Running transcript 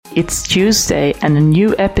It's Tuesday and a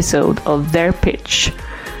new episode of Their Pitch.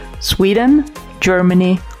 Sweden,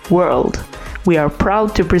 Germany, World. We are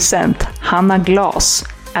proud to present Hanna Glas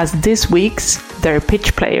as this week's Their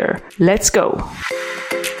Pitch player. Let's go!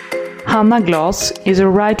 Hanna Glas is a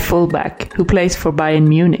right fullback who plays for Bayern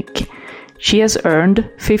Munich. She has earned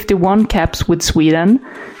 51 caps with Sweden,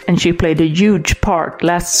 and she played a huge part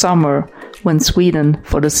last summer when Sweden,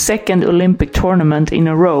 for the second Olympic tournament in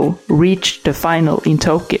a row, reached the final in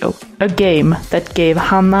Tokyo. A game that gave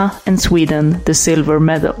Hanna and Sweden the silver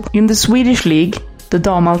medal. In the Swedish league, the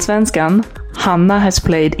Damallsvenskan, Hanna has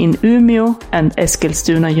played in Umeå and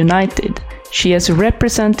Eskilstuna United. She has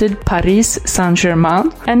represented Paris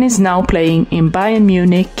Saint-Germain and is now playing in Bayern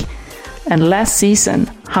Munich. And last season,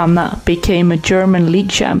 Hanna became a German league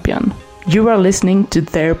champion. You are listening to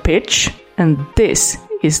Their Pitch, and this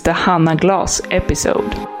is the Hanna Glas episode.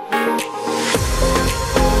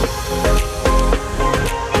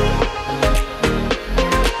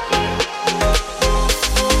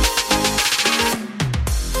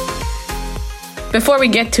 Before we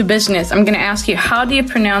get to business, I'm going to ask you, how do you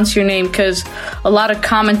pronounce your name? Because a lot of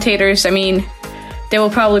commentators, they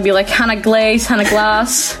will probably be like Hanna Glas, Hanna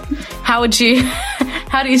Glas. How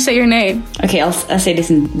do you say your name? Okay, I'll say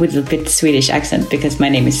this with a bit Swedish accent because my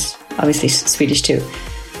name is obviously Swedish too.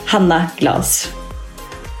 Hanna Glas.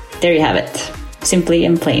 There you have it. Simply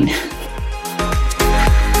and plain.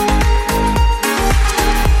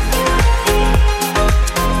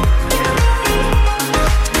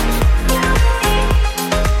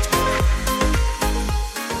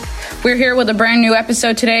 We're here with a brand new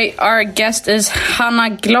episode today. Our guest is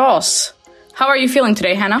Hanna Glas. How are you feeling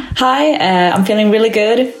today, Hanna? Hi, I'm feeling really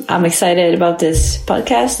good. I'm excited about this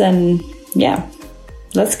podcast and yeah,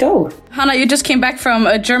 let's go. Hanna, you just came back from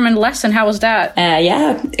a German lesson. How was that?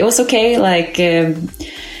 Yeah, it was okay.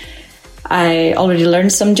 I already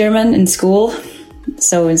learned some German in school,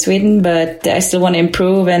 so in Sweden, but I still want to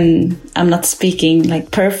improve and I'm not speaking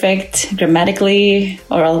perfect grammatically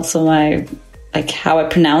or also how I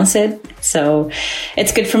pronounce it. So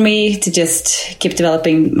it's good for me to just keep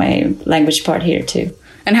developing my language part here too.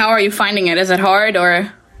 And how are you finding it? Is it hard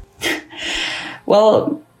or?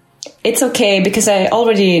 Well, it's okay because I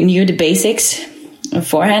already knew the basics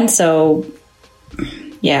beforehand. So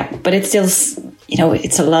yeah, but it's still,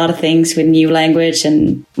 it's a lot of things with new language.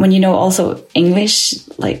 And when you know also English,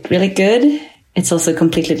 really good, it's also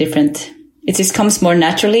completely different. It just comes more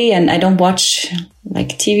naturally, and I don't watch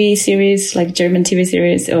TV series, German TV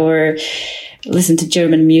series, or listen to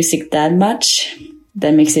German music that much.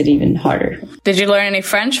 That makes it even harder. Did you learn any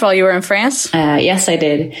French while you were in France? Yes, I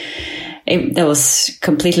did. That was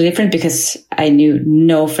completely different because I knew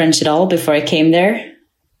no French at all before I came there.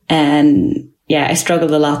 And yeah, I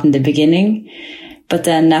struggled a lot in the beginning. But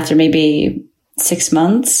then after maybe 6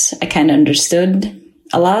 months, I kind of understood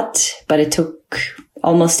a lot, but it took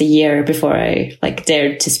almost a year before I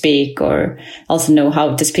dared to speak or also know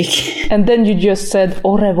how to speak. And then you just said,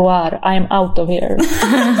 au revoir, I'm out of here.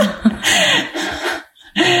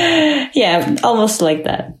 Yeah, almost like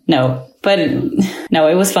that. No,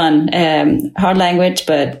 it was fun. Hard language,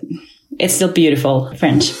 but it's still beautiful,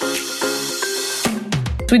 French.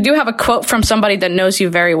 We do have a quote from somebody that knows you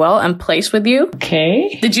very well and plays with you.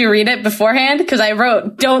 Okay. Did you read it beforehand? Because I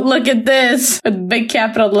wrote, "Don't look at this," with big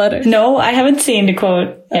capital letters. No, I haven't seen the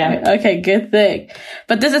quote. Yeah. Okay, good thing.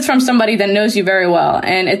 But this is from somebody that knows you very well.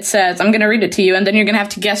 And it says, I'm going to read it to you, and then you're going to have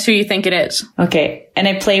to guess who you think it is. Okay. And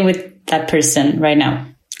I play with that person right now.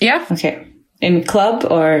 Yeah. Okay. In club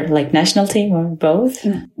or national team or both?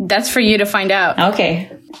 That's for you to find out. Okay.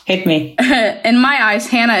 Hit me. In my eyes,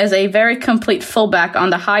 Hanna is a very complete fullback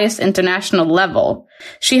on the highest international level.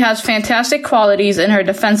 She has fantastic qualities in her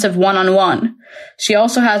defensive one-on-one. She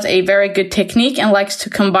also has a very good technique and likes to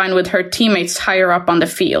combine with her teammates higher up on the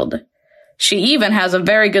field. She even has a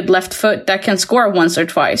very good left foot that can score once or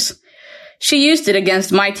twice. She used it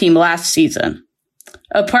against my team last season.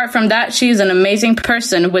 Apart from that, she is an amazing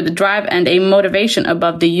person with drive and a motivation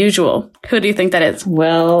above the usual. Who do you think that is?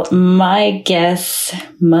 Well, my guess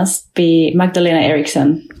must be Magdalena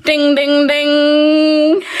Eriksson. Ding, ding,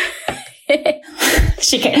 ding.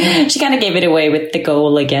 She kind of gave it away with the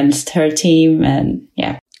goal against her team, and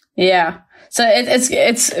yeah. Yeah. So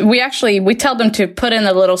we tell them to put in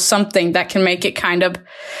a little something that can make it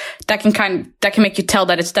that can make you tell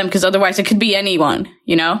that it's them, because otherwise it could be anyone,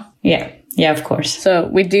 Yeah. Yeah, of course. So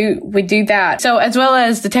we do that. So as well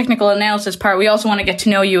as the technical analysis part, we also want to get to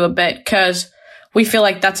know you a bit, because we feel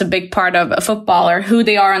like that's a big part of a footballer. Who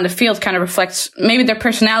they are on the field kind of reflects, maybe their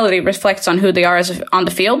personality reflects on who they are on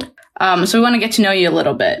the field. So we want to get to know you a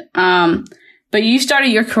little bit. But you started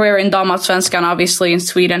your career in Damallsvenskan, obviously in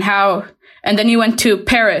Sweden. And then you went to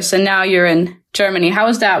Paris, and now you're in Germany. How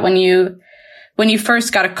was that when you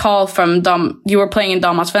first got a call from you were playing in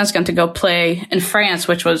Damallsvenskan to go play in France,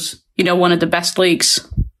 which was, one of the best leagues,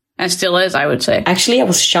 and still is, I would say. Actually, I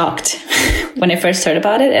was shocked when I first heard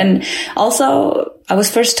about it. And also, I was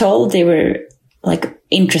first told they were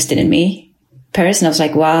interested in me, Paris, and I was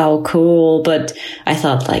like, wow, cool. But I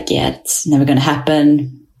thought it's never going to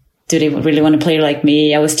happen. Do they really want to play like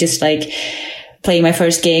me? I was just playing my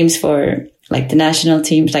first games for the national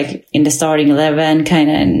teams, in the starting 11 kind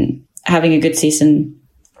of, and having a good season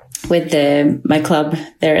with my club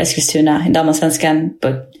there, Eskilstuna, in Damallsvenskan.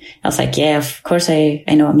 But I was like, yeah, of course I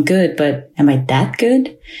know I'm good, but am I that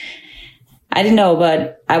good? I didn't know,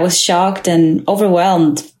 but I was shocked and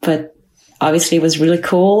overwhelmed, but obviously it was really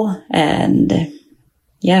cool. And at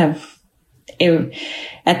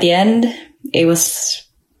the end, it was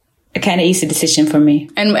a kind of easy decision for me.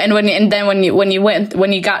 And when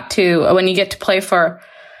you get to play for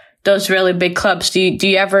those really big clubs, do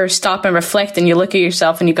you ever stop and reflect and you look at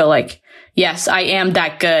yourself and you go yes, I am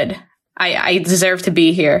that good. I deserve to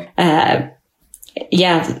be here. I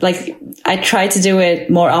try to do it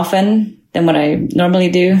more often than what I normally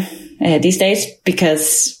do these days,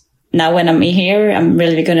 because now when I'm here, I'm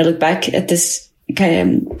really going to look back at this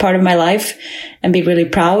kind of part of my life and be really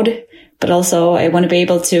proud. But also I want to be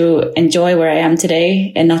able to enjoy where I am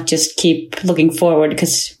today and not just keep looking forward,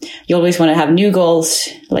 because you always want to have new goals,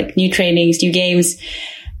 new trainings, new games.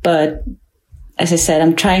 But as I said,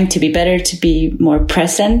 I'm trying to be better, to be more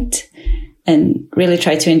present and really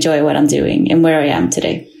try to enjoy what I'm doing and where I am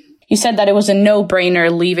today. You said that it was a no-brainer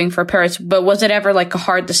leaving for Paris, but was it ever a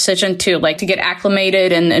hard decision to get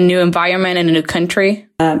acclimated in a new environment in a new country?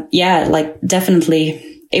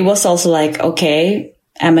 Definitely. It was also okay,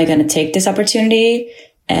 am I going to take this opportunity?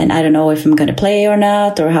 And I don't know if I'm going to play or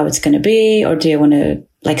not, or how it's going to be, or do I want to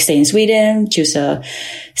stay in Sweden, choose a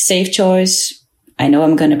safe choice? I know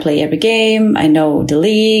I'm going to play every game. I know the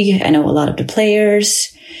league. I know a lot of the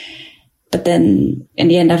players. But then in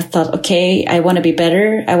the end, I thought, okay, I want to be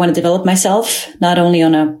better. I want to develop myself, not only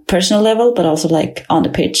on a personal level, but also on the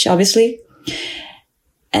pitch, obviously.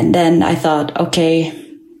 And then I thought, okay,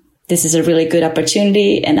 this is a really good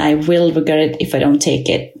opportunity and I will regret it if I don't take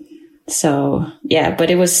it. So yeah, but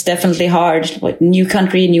it was definitely hard with new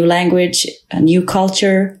country, new language, a new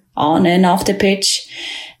culture on and off the pitch.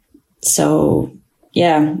 So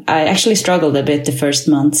yeah, I actually struggled a bit the first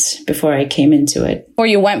months before I came into it. Before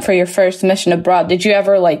you went for your first mission abroad, did you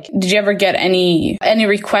ever get any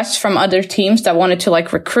requests from other teams that wanted to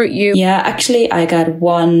recruit you? Yeah, actually I got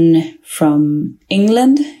one from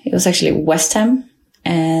England. It was actually West Ham.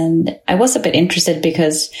 And I was a bit interested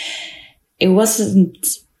because it wasn't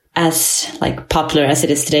as popular as it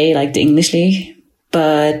is today, the English league,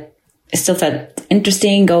 but it still felt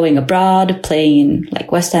interesting going abroad, playing in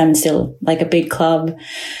West Ham, still a big club,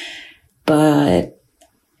 but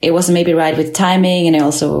it wasn't maybe right with timing. And I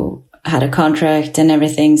also had a contract and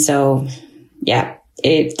everything. So yeah,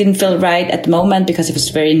 it didn't feel right at the moment because it was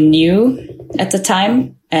very new at the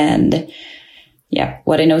time. And yeah,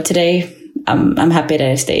 what I know today, I'm happy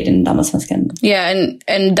that I stayed in Damallsvenskan. Yeah,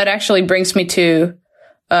 and that actually brings me to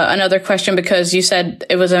another question, because you said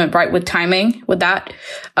it wasn't right with timing with that.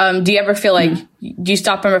 Do you ever feel do you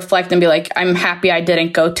stop and reflect and be I'm happy I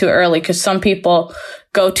didn't go too early? Because some people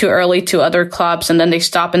go too early to other clubs and then they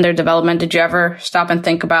stop in their development. Did you ever stop and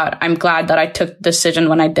think about, I'm glad that I took the decision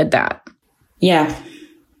when I did that? Yeah.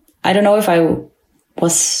 I don't know if I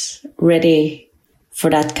was ready for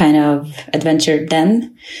that kind of adventure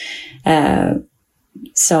then.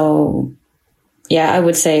 So yeah, I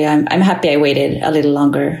would say I'm happy I waited a little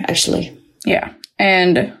longer, actually. Yeah.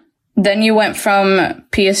 And then you went from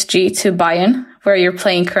PSG to Bayern, where you're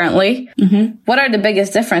playing currently. Mm-hmm. What are the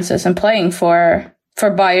biggest differences in playing for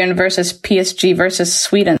Bayern versus PSG versus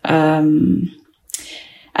Sweden? I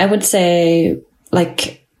would say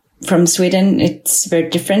from Sweden, it's very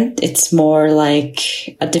different. It's more a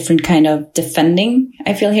different kind of defending,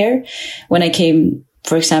 I feel here. When I came,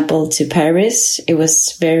 for example, to Paris, it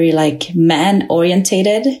was very man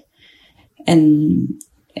orientated, and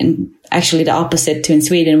actually the opposite to in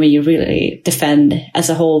Sweden, where you really defend as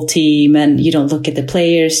a whole team and you don't look at the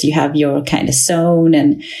players. You have your kind of zone,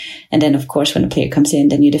 and then of course when a player comes in,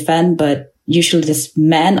 then you defend. But usually this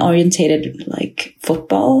man orientated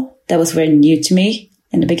football, that was very new to me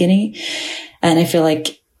in the beginning, and I feel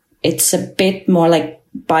it's a bit more like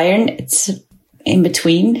Bayern. It's in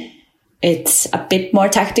between. It's a bit more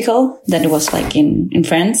tactical than it was in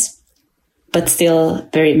France, but still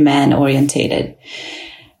very man orientated.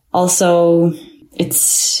 Also,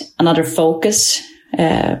 it's another focus.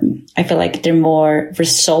 I feel like they're more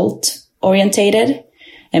result orientated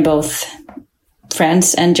in both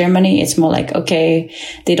France and Germany. It's more like, okay,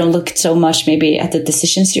 they don't look so much maybe at the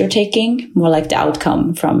decisions you're taking, more like the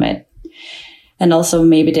outcome from it. And also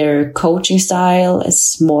maybe their coaching style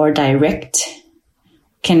is more direct,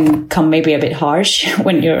 can come maybe a bit harsh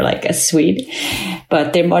when you're like a Swede,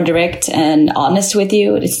 but they're more direct and honest with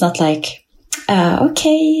you. It's not like,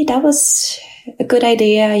 okay, that was a good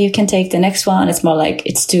idea, you can take the next one. It's more like,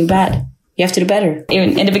 it's too bad, you have to do better.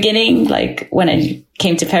 Even in the beginning, like when I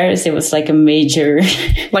came to Paris, it was like a major...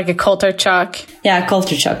 like a culture shock. Yeah,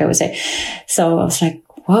 culture shock, I would say. So I was like,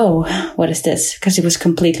 whoa, what is this? Because it was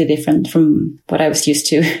completely different from what I was used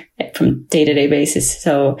to from day-to-day basis.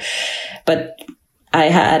 So, but I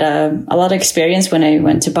had a lot of experience when I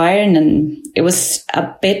went to Bayern, and it was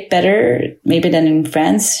a bit better maybe than in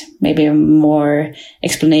France, maybe a more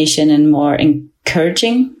explanation and more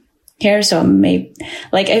encouraging here. So maybe,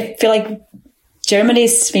 like, I feel like Germany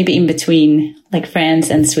is maybe in between like France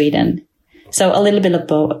and Sweden. So a little bit of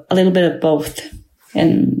both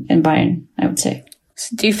in Bayern, I would say.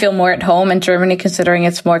 So do you feel more at home in Germany considering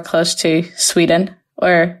it's more close to Sweden,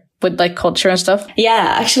 or with like culture and stuff?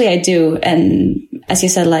 Yeah, actually I do. And as you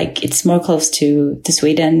said, like it's more close to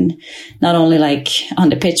Sweden, not only like on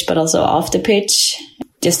the pitch, but also off the pitch.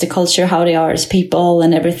 Just the culture, how they are as people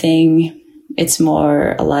and everything. It's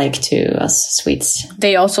more alike to us Swedes.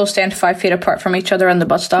 They also stand 5 feet apart from each other on the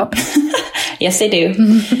bus stop. Yes, they do.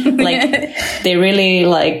 Like they're really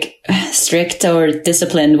like strict or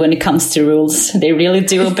disciplined when it comes to rules. They really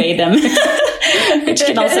do obey them. Which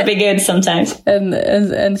can also be good sometimes.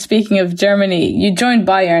 And speaking of Germany, you joined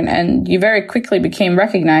Bayern and you very quickly became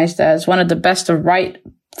recognized as one of the best of right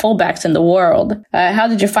fullbacks in the world. How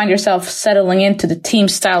did you find yourself settling into the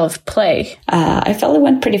team's style of play? I felt it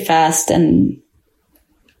went pretty fast, and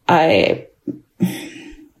I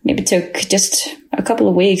maybe took just a couple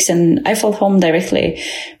of weeks, and I felt home directly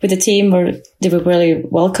with the team. They were really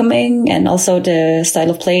welcoming, and also the style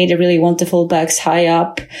of play. They really want the fullbacks high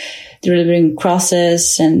up. They really bring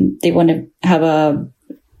crosses, and they want to have a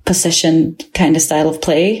possession kind of style of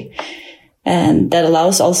play. And that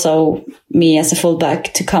allows also me as a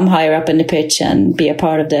fullback to come higher up in the pitch and be a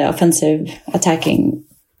part of the offensive attacking.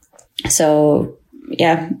 So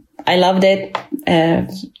yeah, I loved it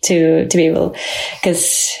to be able,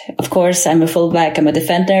 because of course I'm a fullback, I'm a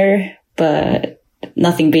defender, but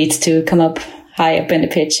nothing beats to come up high up in the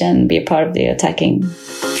pitch and be a part of the attacking.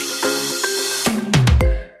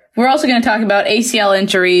 We're also going to talk about ACL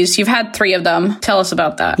injuries. You've had 3 of them. Tell us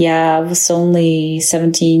about that. Yeah, I was only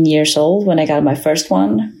 17 years old when I got my first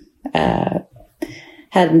one.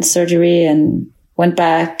 Had surgery and went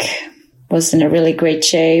back, was in a really great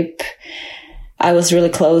shape. I was really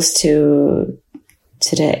close to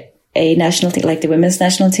the A national team, like the women's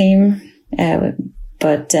national team.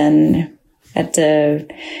 But then at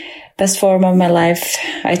the best form of my life,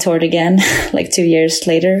 I tore it again, like 2 years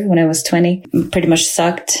later when I was 20. Pretty much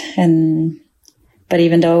sucked. But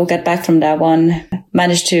even though I got back from that one,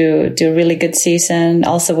 managed to do a really good season,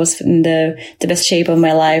 also was in the best shape of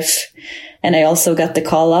my life. And I also got the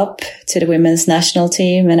call up to the women's national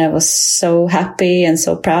team, and I was so happy and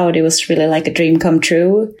so proud. It was really like a dream come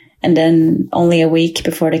true. And then only a week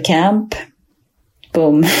before the camp,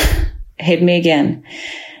 boom, hit me again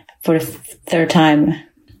for the 3rd time.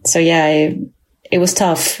 So yeah, it was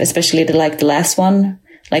tough, especially the last one.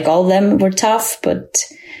 Like all of them were tough, but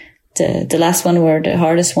the last one were the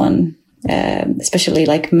hardest one, especially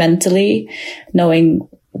like mentally, knowing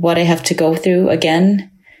what I have to go through again,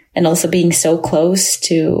 and also being so close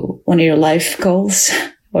to one of your life goals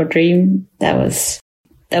or dream. That was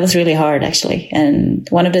really hard, actually, and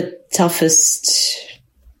one of the toughest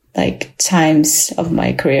like times of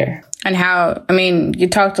my career. And how, I mean, you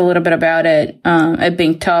talked a little bit about it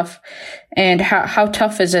being tough, and how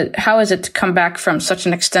tough is it? How is it to come back from such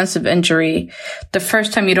an extensive injury? The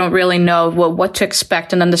first time you don't really know what to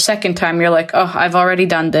expect. And then the second time you're like, oh, I've already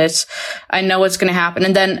done this. I know what's going to happen.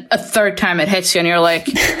 And then a third time it hits you and you're like,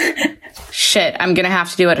 shit, I'm going to have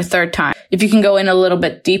to do it a third time. If you can go in a little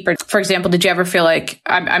bit deeper, for example, did you ever feel like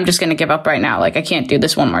I'm just going to give up right now? Like I can't do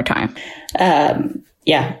this one more time.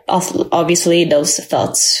 Yeah, obviously those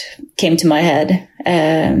thoughts came to my head,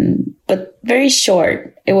 but very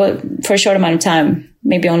short. It was for a short amount of time,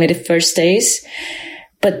 maybe only the first days.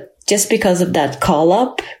 But just because of that call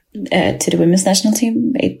up to the women's national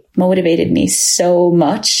team, it motivated me so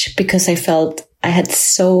much because I felt I had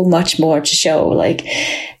so much more to show. Like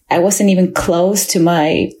I wasn't even close to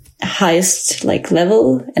my highest like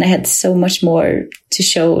level, and I had so much more to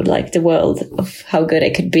show like the world of how good I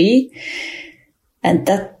could be. And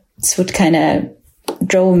that's what kind of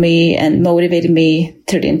drove me and motivated me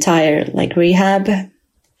through the entire like rehab.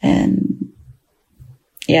 And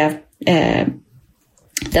yeah,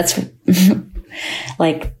 that's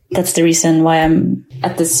that's the reason why I'm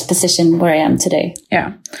at this position where I am today.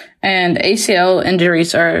 Yeah. And ACL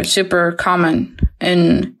injuries are super common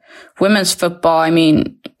in women's football. I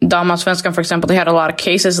mean, Damallsvenskan, for example, they had a lot of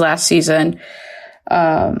cases last season.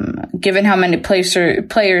 Given how many players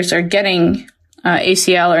are getting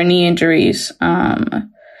ACL or knee injuries,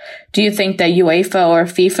 do you think that UEFA or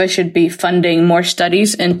FIFA should be funding more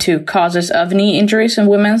studies into causes of knee injuries in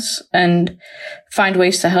women's and find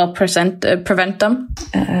ways to help prevent them?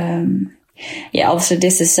 Yeah, also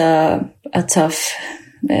this is a tough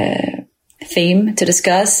theme to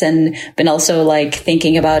discuss, and been also like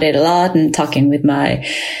thinking about it a lot and talking with my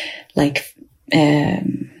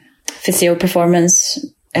physio performance,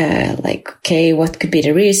 okay, what could be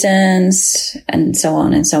the reasons and so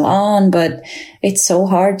on and so on. But it's so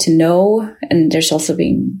hard to know. And there's also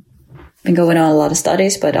been going on a lot of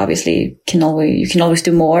studies, but obviously you can always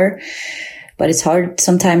do more, but it's hard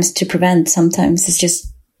sometimes to prevent. Sometimes it's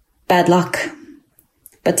just bad luck,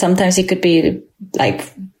 but sometimes it could be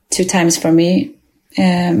like 2 times for me.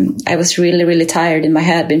 I was really, really tired in my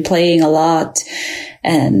head, been playing a lot.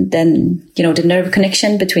 And then, the nerve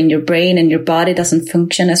connection between your brain and your body doesn't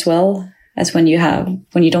function as well as when you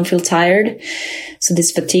don't feel tired. So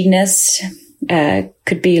this fatigueness,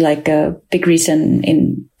 could be like a big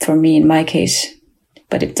reason for me in my case,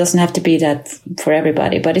 but it doesn't have to be that for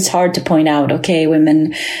everybody. But it's hard to point out, okay,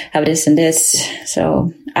 women have this and this.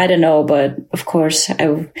 So I don't know, but of course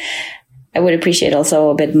I would appreciate also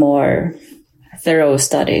a bit more thorough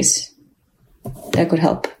studies that could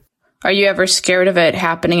help. Are you ever scared of it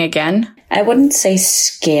happening again? I wouldn't say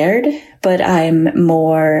scared, but I'm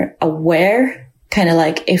more aware, kind of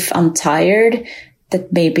like if I'm tired,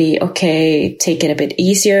 that maybe, okay, take it a bit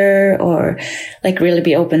easier, or like really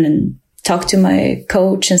be open and talk to my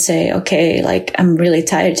coach and say, okay, like I'm really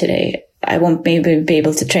tired today. I won't maybe be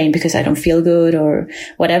able to train because I don't feel good or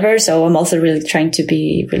whatever. So I'm also really trying to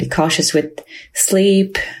be really cautious with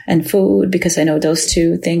sleep and food, because I know those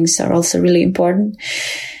 2 things are also really important.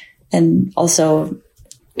 And also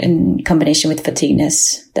in combination with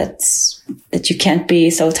fatigueness, that you can't be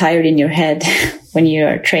so tired in your head when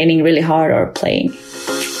you're training really hard or playing.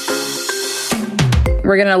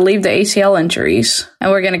 We're going to leave the ACL injuries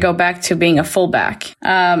and we're going to go back to being a fullback.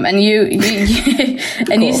 And you and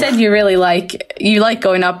cool. You said you really like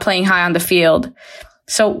going up, playing high on the field.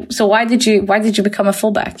 So why did you become a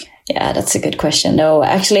fullback? Yeah, that's a good question. No,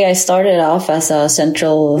 actually I started off as a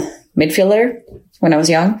central midfielder when I was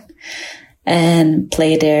young and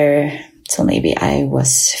played there till maybe I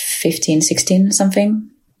was 15, 16 or something.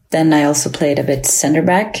 Then I also played a bit center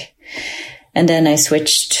back, and then I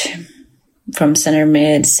switched from center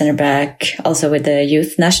mid, center back, also with the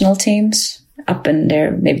youth national teams up in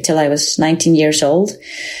there, maybe till I was 19 years old.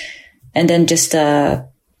 And then just a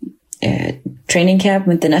training camp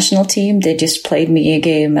with the national team. They just played me a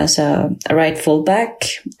game as a right fullback,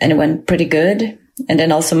 and it went pretty good. And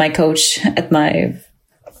then also my coach at my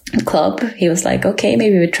club, he was like, okay,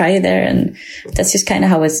 maybe we try it there. And that's just kind of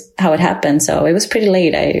how it happened. So it was pretty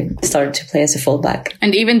late. I started to play as a fullback.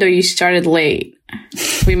 And even though you started late,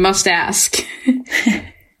 we must ask,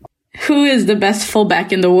 who is the best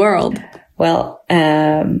fullback in the world? Well,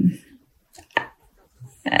 I'm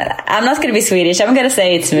not going to be Swedish. I'm going to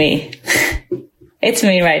say it's me. It's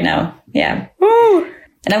me right now. Yeah. Woo.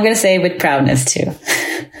 And I'm going to say it with proudness too.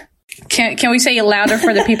 Can we say it louder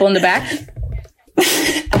for the people in the back?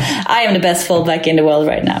 I am the best fullback in the world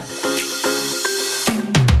right now.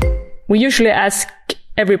 We usually ask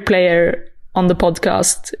every player on the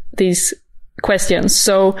podcast these questions.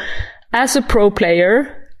 So, as a pro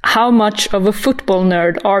player, how much of a football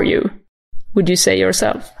nerd are you, would you say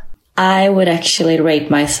yourself? I would actually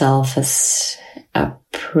rate myself as a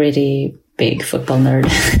pretty big football nerd.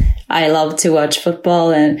 I love to watch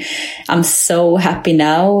football, and I'm so happy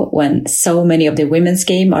now when so many of the women's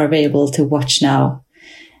game are available to watch now.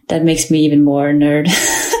 That makes me even more nerd.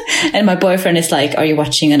 And my boyfriend is like, are you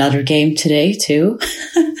watching another game today too?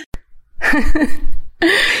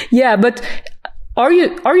 Yeah, but are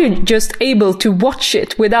you just able to watch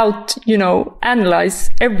it without, analyze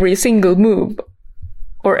every single move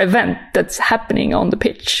or event that's happening on the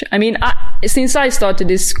pitch? I mean, since I started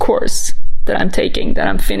this course that I'm taking, that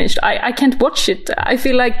I'm finished, I can't watch it. I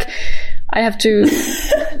feel like I have to,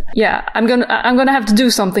 yeah, I'm gonna have to do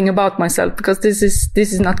something about myself, because this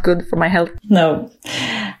is not good for my health. No.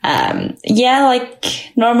 Yeah,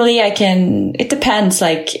 like normally it depends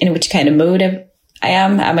like in which kind of mood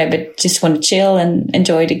I might just want to chill and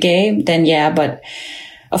enjoy the game, then yeah. But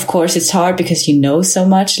of course it's hard because you know so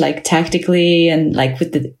much, like tactically and like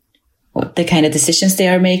with the kind of decisions they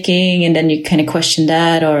are making. And then you kind of question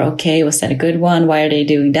that, or, okay, was that a good one? Why are they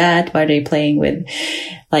doing that? Why are they playing with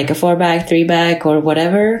like a 4-back, 3-back or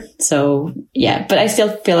whatever? So yeah, but I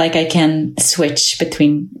still feel like I can switch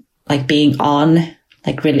between like being on,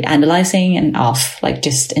 like really analyzing, and off, like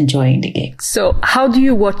just enjoying the game. So how do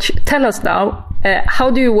you tell us now, how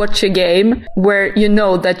do you watch a game where you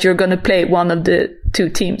know that you're going to play one of the two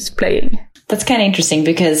teams playing? That's kind of interesting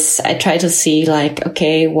because I try to see like,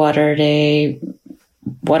 okay, what are they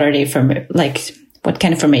from, like, what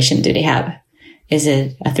kind of formation do they have? Is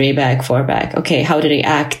it a 3-back, 4-back? Okay, how do they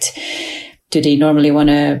act? Do they normally want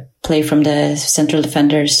to play from the central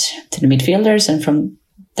defenders to the midfielders, and from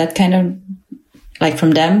that kind of, like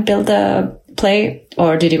from them build a play?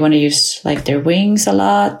 Or do they want to use like their wings a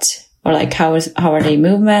lot? Or like how are they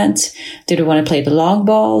movement? Do they want to play the long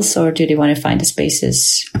balls, or do they want to find the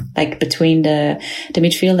spaces like between the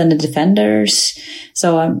midfield and the defenders?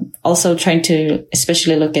 So I'm also trying to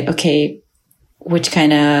especially look at, okay, which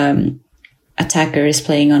kind of attacker is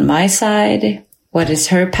playing on my side? What is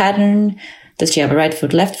her pattern? Does she have a right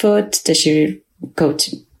foot, left foot? Does she go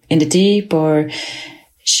in the deep, or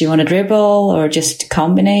she want to dribble, or just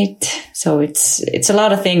combinate? So it's a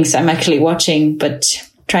lot of things I'm actually watching, but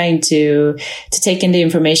trying to take in the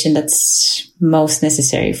information that's most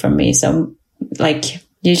necessary for me. So like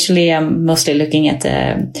usually I'm mostly looking at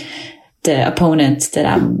the opponent that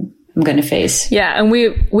I'm going to face. Yeah, and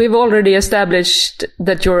we've already established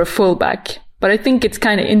that you're a fullback, but I think it's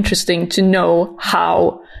kind of interesting to know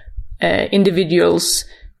how individuals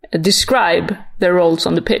describe their roles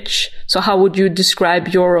on the pitch. So how would you describe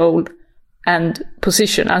your role and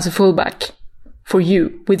position as a fullback for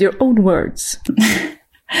you with your own words?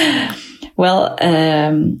 Well,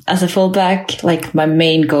 as a fullback, like my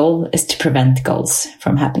main goal is to prevent goals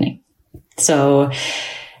from happening. So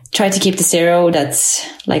try to keep the 0. That's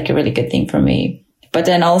like a really good thing for me. But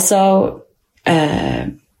then also,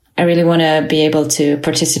 I really want to be able to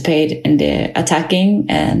participate in the attacking,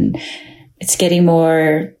 and it's getting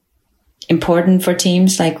more important for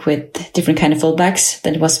teams, like with different kind of fullbacks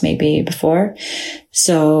than it was maybe before.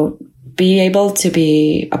 So be able to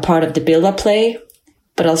be a part of the build-up play,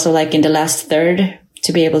 but also like in the last third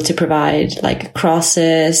to be able to provide like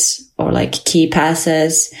crosses or like key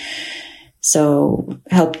passes. So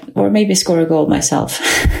help, or maybe score a goal myself.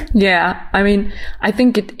 Yeah. I mean, I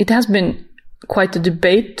think it has been quite a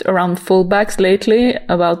debate around fullbacks lately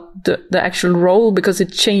about the actual role, because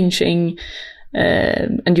it's changing,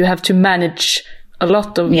 and you have to manage a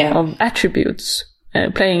lot of attributes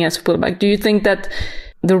playing as a fullback. Do you think that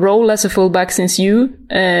the role as a fullback, since you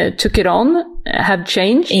took it on, have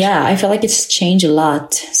changed? Yeah, I feel like it's changed a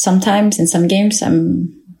lot. Sometimes in some games,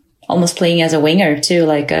 I'm almost playing as a winger too,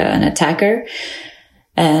 like an attacker.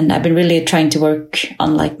 And I've been really trying to work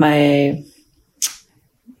on like my,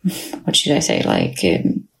 what should I say, like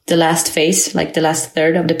the last phase, like the last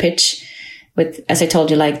third of the pitch with, as I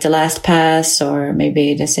told you, like the last pass, or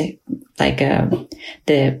maybe the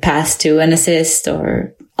pass to an assist,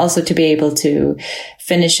 or also to be able to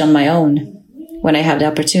finish on my own when I have the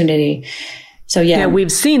opportunity. So yeah,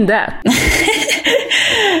 we've seen that.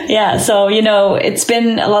 Yeah. So, you know, it's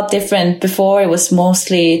been a lot different. Before it was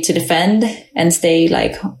mostly to defend and stay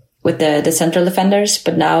like with the central defenders,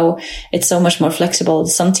 but now it's so much more flexible.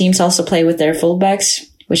 Some teams also play with their fullbacks,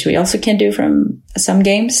 which we also can do from some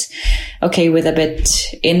games. Okay. With a bit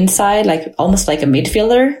inside, like almost like a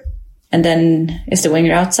midfielder, and then is the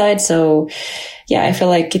winger outside. So yeah, I feel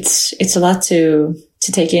like it's a lot to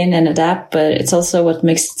take in and adapt, but it's also what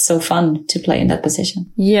makes it so fun to play in that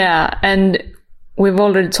position. Yeah. And we've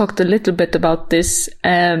already talked a little bit about this,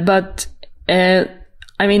 but I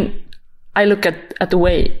mean, I look at the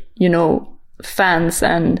way, you know, fans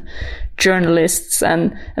and journalists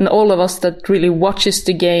and all of us that really watches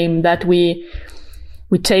the game, that we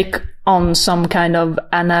take on some kind of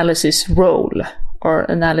analysis role.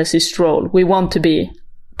 We want to be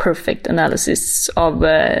perfect analysis of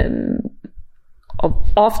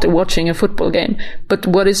after watching a football game. But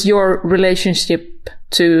what is your relationship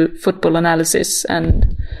to football analysis?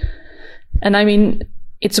 And I mean,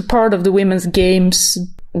 it's a part of the women's game's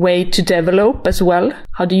way to develop as well.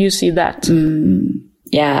 How do you see that?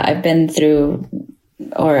 Yeah, I've been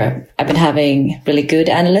having really good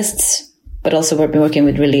analysts, but also we've been working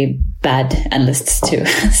with really bad analysts too.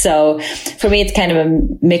 So for me, it's kind of a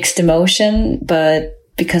mixed emotion, but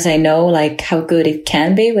because I know like how good it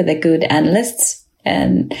can be with a good analyst,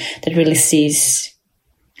 and that really sees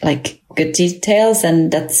like good details,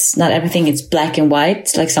 and that's not everything. It's black and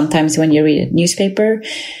white. Like sometimes when you read a newspaper,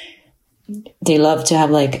 they love to have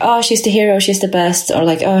like, oh, she's the hero, she's the best, or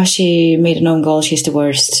like, oh, she made an own goal, she's the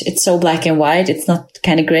worst. It's so black and white. It's not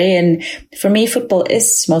kind of gray. And for me, football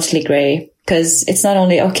is mostly gray, because it's not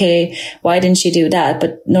only, okay, why didn't she do that?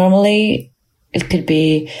 But normally it could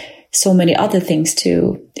be so many other things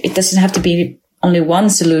too. It doesn't have to be only one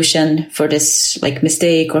solution for this like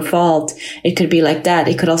mistake or fault. It could be like that.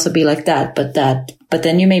 It could also be like that, but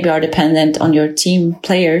then you maybe are dependent on your team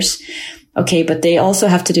players. Okay, but they also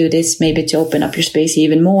have to do this maybe to open up your space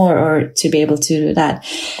even more, or to be able to do that.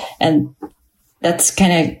 And that's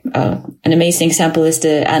kind of an amazing example is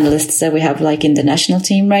the analysts that we have like in the national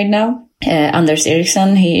team right now. Anders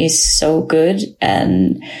Eriksson, he is so good,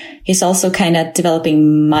 and he's also kind of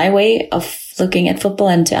developing my way of looking at football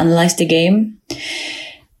and to analyze the game.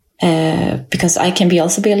 Because I can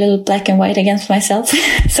also be a little black and white against myself.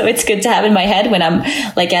 So it's good to have in my head when I'm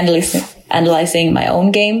like analyzing my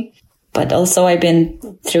own game. But also I've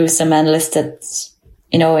been through some analysts that,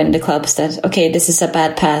 you know, in the clubs that, okay, this is a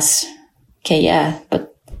bad pass. Okay, yeah,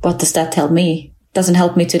 but what does that tell me? It doesn't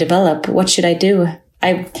help me to develop. What should I do?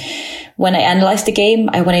 When I analyze the game,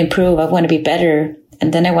 I want to improve. I want to be better.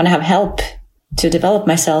 And then I want to have help to develop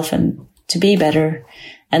myself and to be better.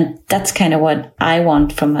 And that's kind of what I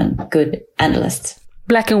want from a good analyst.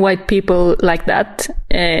 Black and white people like that,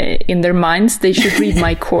 in their minds, they should read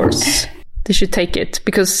my course. They should take it,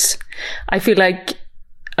 because I feel like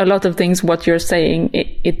a lot of things, what you're saying,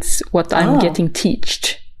 it's what I'm getting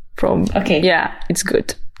taught from. Okay. Yeah, it's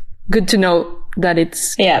good. Good to know that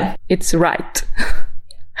it's right.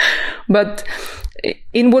 But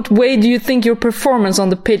in what way do you think your performance on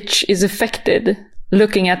the pitch is affected,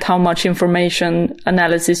 looking at how much information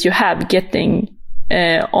analysis you have getting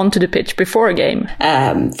onto the pitch before a game?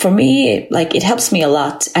 For me, like it helps me a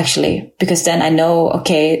lot actually, because then I know,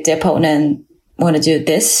 okay, the opponent want to do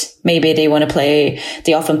this. Maybe they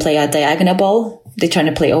often play a diagonal ball. They're trying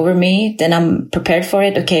to play over me. Then I'm prepared for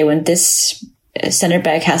it. Okay, when this center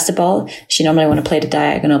back has the ball, she normally want to play the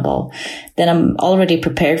diagonal ball. Then I'm already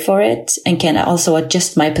prepared for it and can also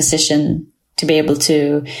adjust my position to be able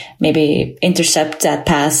to maybe intercept that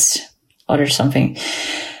pass or something.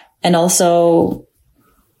 And also,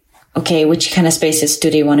 okay, which kind of spaces do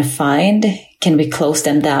they want to find? Can we close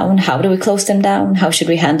them down? How do we close them down? How should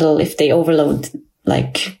we handle if they overload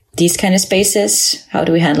like these kind of spaces? How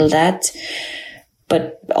do we handle that?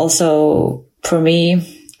 But also for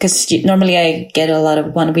me, because normally I get a lot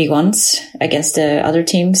of 1v1s against the other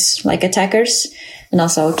teams, like attackers. And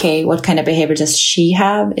also, okay, what kind of behavior does she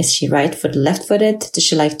have? Is she right-footed, left-footed? Does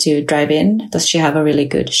she like to drive in? Does she have a really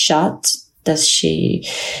good shot? Does she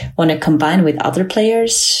want to combine with other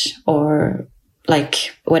players? Or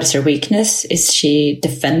like, what is her weakness? Is she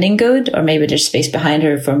defending good? Or maybe there's space behind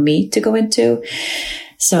her for me to go into.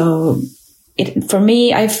 So for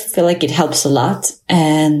me, I feel like it helps a lot.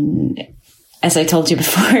 And as I told you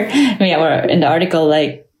before, or in the article,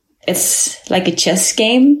 like it's like a chess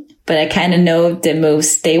game, but I kind of know the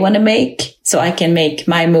moves they want to make. So I can make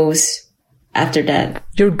my moves after that.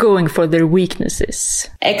 You're going for their weaknesses.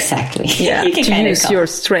 Exactly. Yeah, you can to use your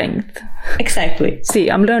strength. Exactly.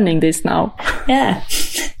 See, I'm learning this now. Yeah.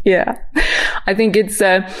 Yeah. I think it's,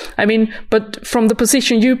 but from the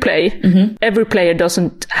position you play, every player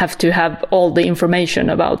doesn't have to have all the information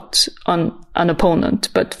about an opponent.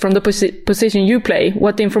 But from the position you play,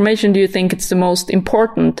 what information do you think is the most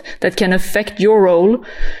important that can affect your role,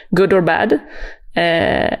 good or bad,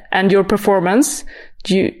 and your performance?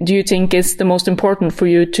 Do you think is the most important for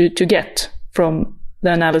you to get from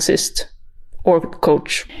the analyst or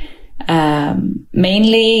coach?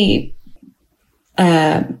 Mainly,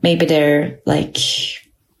 maybe their like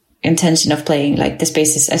intention of playing, like the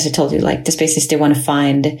spaces, as I told you, like the spaces they want to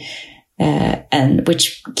find, and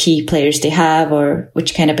which key players they have, or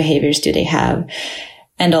which kind of behaviors do they have.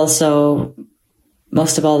 And also,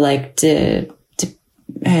 most of all, like the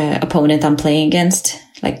opponent I'm playing against,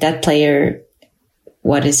 like that player,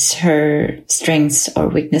 what is her strengths or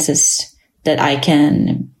weaknesses that I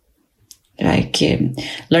can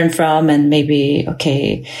learn from, and maybe,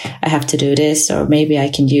 okay, I have to do this, or maybe I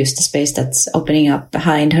can use the space that's opening up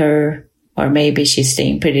behind her, or maybe she's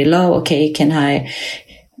staying pretty low. Okay, can I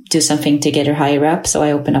do something to get her higher up? So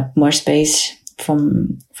I open up more space for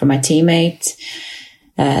my teammate.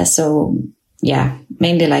 So yeah,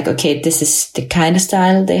 mainly like, okay, this is the kind of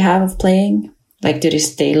style they have of playing. Like, do they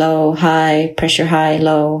stay low, high, pressure high,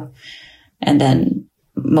 low? And then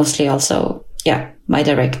mostly also, my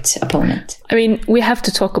direct opponent. I mean, we have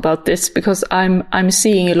to talk about this because I'm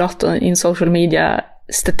seeing a lot in social media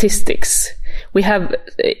statistics we have,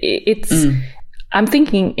 I'm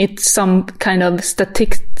thinking it's some kind of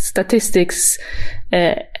statistics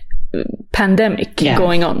pandemic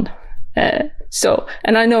going on.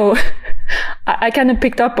 And I know I kind of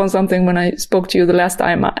picked up on something when I spoke to you the last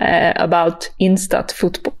time about Instat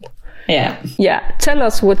football. Yeah. Tell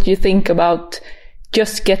us what you think about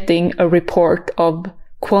just getting a report of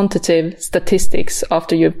quantitative statistics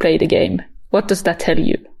after you've played a game. What does that tell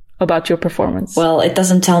you about your performance? Well, it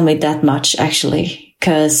doesn't tell me that much, actually,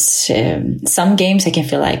 because some games I can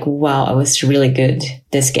feel like, wow, I was really good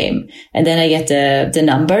this game. And then I get the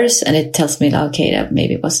numbers and it tells me, okay, that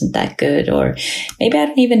maybe wasn't that good, or maybe I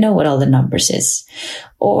don't even know what all the numbers is.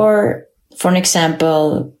 Or for an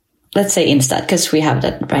example, let's say Instat, because we have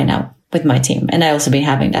that right now with my team. And I also been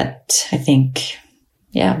having that, I think,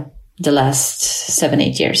 the last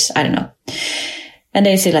 7-8 years. I don't know. And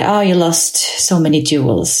they say like, oh, you lost so many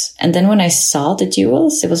duels. And then when I saw the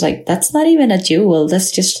duels, it was like, that's not even a duel.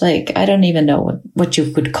 That's just like, I don't even know what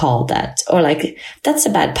you could call that. Or like, that's a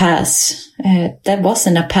bad pass. That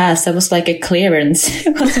wasn't a pass. That was like a clearance.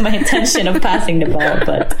 It wasn't my intention of passing the ball,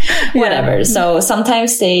 but whatever. Yeah. So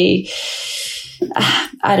sometimes I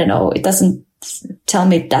don't know, it doesn't tell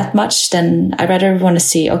me that much. Then I rather want to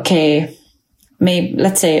see, okay,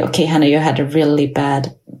 let's say, okay, Hanna, you had a really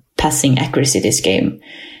bad passing accuracy this game.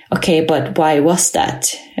 Okay, but why was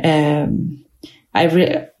that?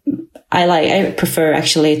 I prefer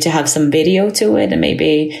actually to have some video to it and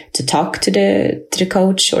maybe to talk to the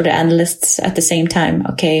coach or the analysts at the same time.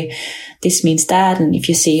 Okay, this means that. And if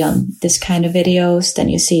you see on this kind of videos, then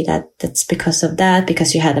you see that that's because of that,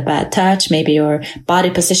 because you had a bad touch. Maybe your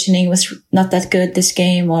body positioning was not that good this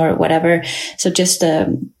game or whatever. So just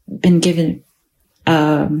been given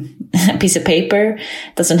a piece of paper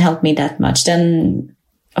doesn't help me that much. Then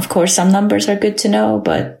of course some numbers are good to know,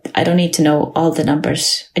 but I don't need to know all the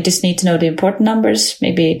numbers. I just need to know the important numbers,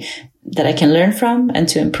 maybe that I can learn from and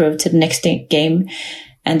to improve to the next game.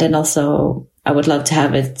 And then also I would love to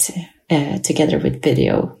have it together with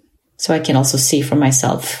video, so I can also see for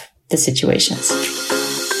myself the situations.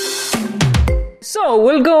 So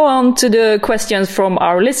we'll go on to the questions from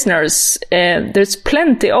our listeners. There's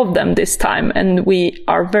plenty of them this time, and we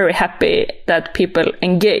are very happy that people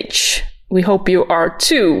engage. We hope you are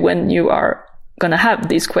too when you are going to have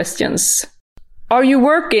these questions. Are you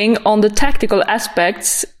working on the tactical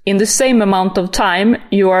aspects in the same amount of time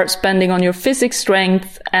you are spending on your physics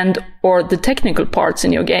strength and or the technical parts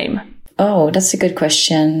in your game? Oh, that's a good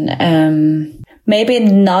question. Maybe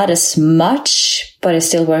not as much, but I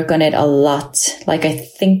still work on it a lot. Like I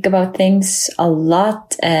think about things a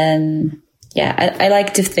lot, and I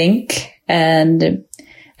like to think, and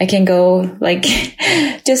I can go like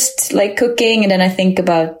just like cooking, and then I think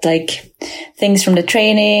about like things from the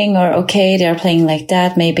training, or okay, they are playing like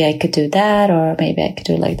that. Maybe I could do that, or maybe I could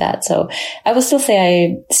do like that. So I would still say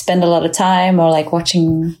I spend a lot of time or like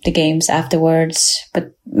watching the games afterwards,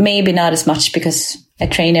 but maybe not as much because I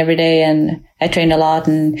train every day and I train a lot,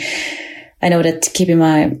 and I know that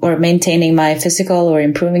maintaining my physical or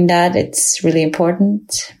improving that, it's really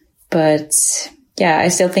important. But yeah, I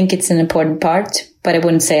still think it's an important part, but I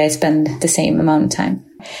wouldn't say I spend the same amount of time.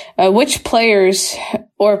 Which players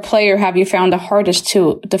or player have you found the hardest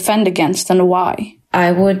to defend against, and why?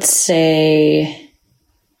 I would say,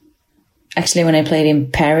 actually, when I played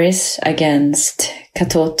in Paris against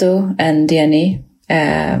Katoto and Diani,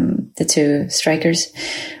 the two strikers,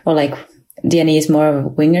 or like Diani is more of a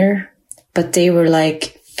winger, but they were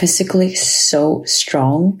like physically so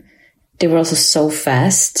strong. They were also so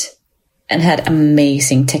fast and had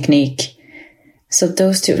amazing technique. So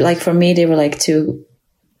those two, like for me, they were like two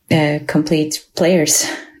complete players.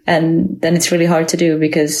 And then it's really hard to do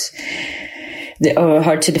or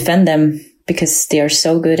hard to defend them because they are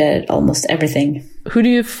so good at almost everything. Who do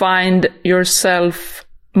you find yourself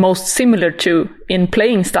most similar to in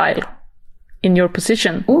playing style, in your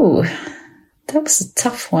position? Ooh, that was a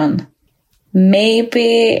tough one.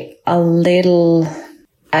 Maybe a little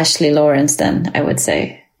Ashley Lawrence then, I would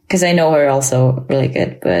say. Because I know her also really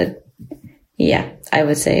good, but yeah, I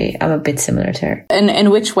would say I'm a bit similar to her. And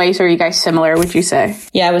in which ways are you guys similar, would you say?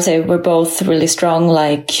 Yeah, I would say we're both really strong,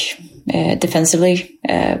 like defensively,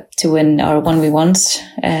 to win our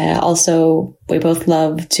 1v1s. Also, we both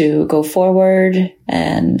love to go forward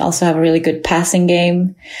and also have a really good passing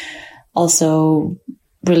game. Also,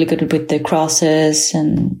 really good with the crosses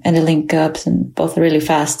and the link-ups, and both are really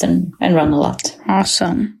fast and run a lot.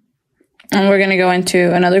 Awesome. And we're going to go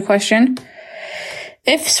into another question.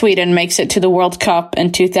 If Sweden makes it to the World Cup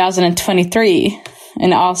in 2023,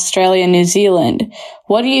 in Australia and New Zealand.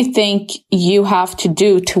 What do you think you have to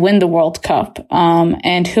do to win the World Cup?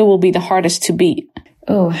 And who will be the hardest to beat?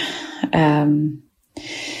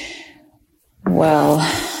 Well,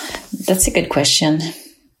 that's a good question.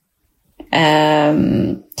 I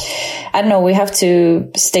don't know. We have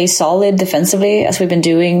to stay solid defensively as we've been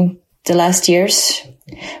doing the last years,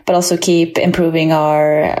 but also keep improving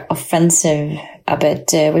our offensive a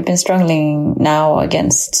bit. We've been struggling now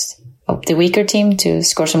against the weaker team to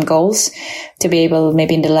score some goals, to be able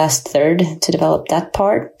maybe in the last third to develop that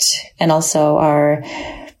part, and also our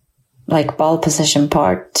ball possession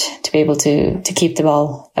part to be able to keep the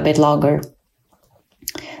ball a bit longer.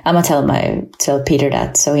 I'm gonna tell Peter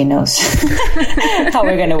that so he knows how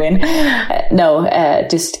we're gonna win. No,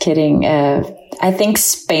 just kidding. I think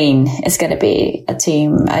Spain is gonna be a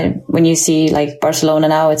team. When you see Barcelona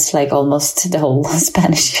now, it's almost the whole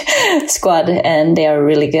Spanish squad, and they are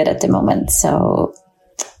really good at the moment. So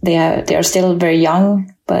they are still very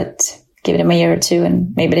young, but give them a year or two,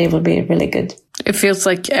 and maybe they will be really good. It feels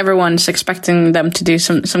like everyone's expecting them to do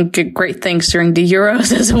some great things during the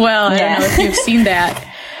Euros as well. Yeah. I don't know if you've seen that.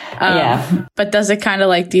 Yeah. But does it kind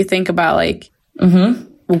of do you think about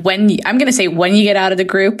when I'm going to say when you get out of the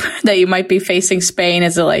group that you might be facing Spain,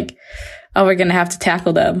 is it oh, we're going to have to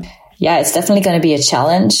tackle them? Yeah, it's definitely going to be a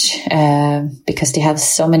challenge because they have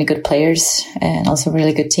so many good players and also a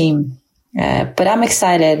really good team. But I'm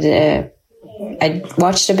excited. I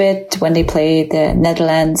watched a bit when they played the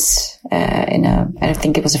Netherlands I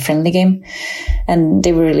think it was a friendly game, and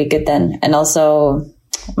they were really good then. And also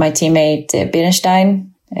my teammate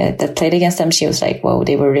Berenstein that played against them, she was whoa,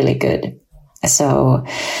 they were really good. So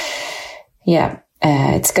yeah,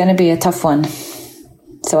 it's going to be a tough one.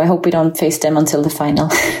 So I hope we don't face them until the final.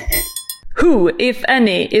 Who, if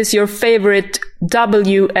any, is your favorite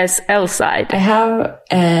WSL side? I have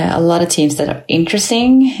a lot of teams that are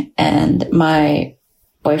interesting, and my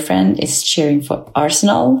boyfriend is cheering for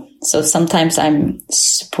Arsenal. So sometimes I'm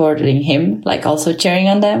supporting him, also cheering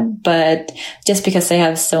on them. But just because they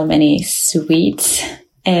have so many Swedes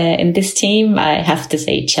in this team, I have to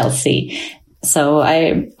say Chelsea. So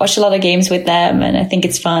I watch a lot of games with them, and I think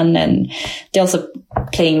it's fun, and they're also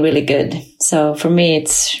playing really good. So for me,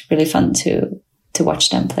 it's really fun to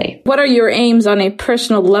watch them play. What are your aims on a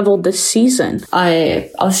personal level this season?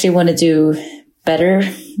 I obviously want to do better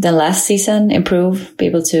than last season, improve, be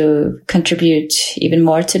able to contribute even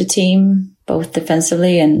more to the team, both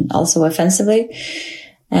defensively and also offensively,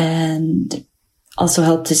 and also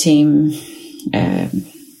help the team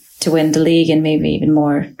to win the league and maybe even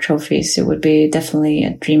more trophies. It would be definitely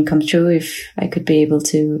a dream come true if I could be able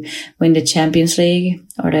to win the Champions League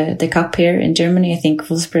or the cup here in Germany. I think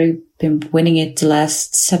Wolfsburg been winning it the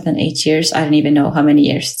last 7-8 years. I don't even know how many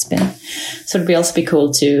years it's been. So it'd also be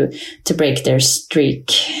cool to break their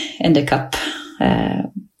streak in the cup.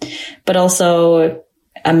 But also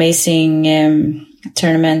amazing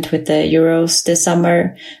tournament with the Euros this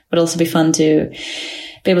summer. Would also be fun to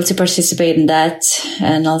be able to participate in that,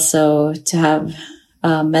 and also to have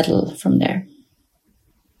a medal from there.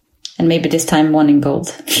 And maybe this time one in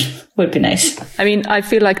gold would be nice. I mean, I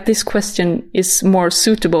feel like this question is more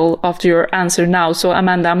suitable after your answer now. So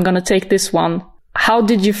Amanda, I'm going to take this one. How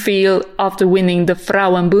did you feel after winning the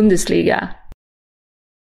Frauen-Bundesliga?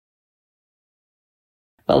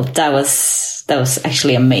 Well, that was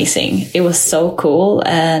actually amazing. It was so cool.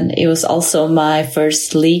 And it was also my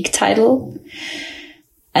first league title.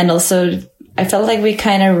 And also, I felt like we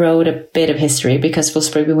kind of wrote a bit of history because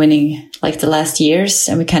Wolfsburg been winning the last years,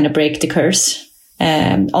 and we kind of break the curse.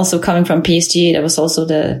 Also coming from PSG, that was also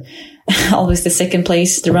always the second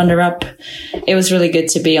place, the runner-up. It was really good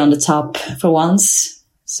to be on the top for once.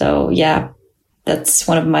 So yeah, that's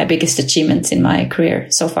one of my biggest achievements in my career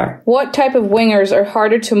so far. What type of wingers are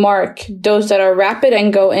harder to mark? Those that are rapid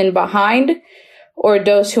and go in behind, or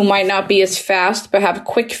those who might not be as fast but have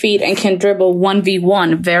quick feet and can dribble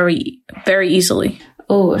 1v1 very, very easily?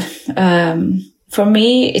 For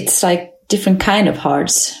me, it's different kind of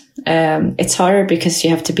hards. It's harder because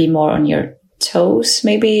you have to be more on your toes,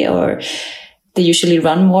 maybe, or they usually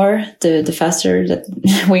run more, the faster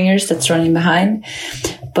wingers that's running behind.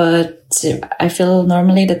 But I feel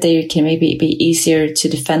normally that they can maybe be easier to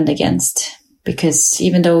defend against, because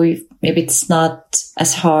even though maybe it's not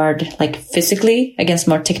as hard physically against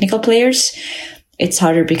more technical players, it's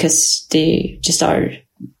harder because they just are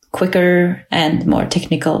quicker and more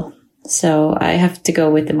technical. So I have to go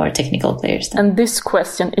with the more technical players then. And this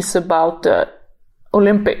question is about the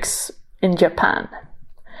Olympics in Japan.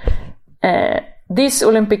 These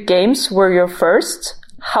Olympic Games were your first,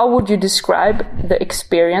 How would you describe the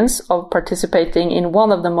experience of participating in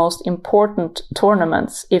one of the most important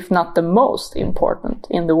tournaments, if not the most important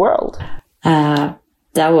in the world? That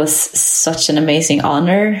was such an amazing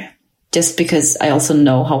honor, just because I also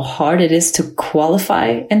know how hard it is to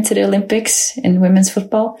qualify into the Olympics in women's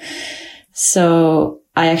football. So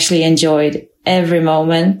I actually enjoyed every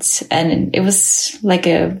moment, and it was like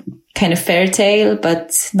a kind of fairy tale,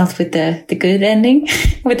 but not with the good ending,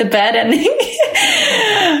 with the bad ending.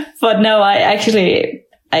 But no,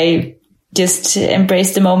 I just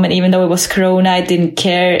embraced the moment. Even though it was Corona, I didn't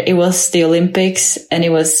care. It was the Olympics and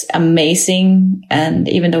it was amazing. And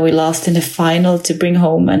even though we lost in the final to bring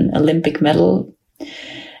home an Olympic medal,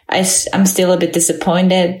 I'm still a bit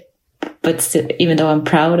disappointed, but still, even though I'm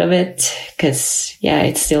proud of it, because yeah,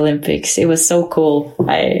 it's the Olympics. It was so cool.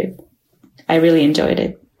 I really enjoyed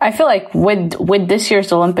it. I feel like with this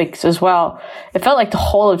year's Olympics as well, it felt like the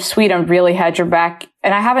whole of Sweden really had your back.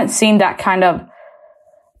 And I haven't seen that kind of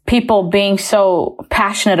people being so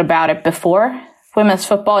passionate about it before, women's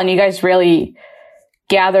football, and you guys really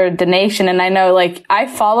gathered the nation. And I know, like, I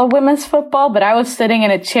follow women's football, but I was sitting in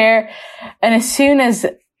a chair, and as soon as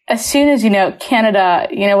you know, Canada,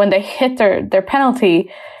 you know, when they hit their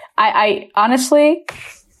penalty, I honestly,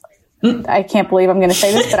 I can't believe I'm going to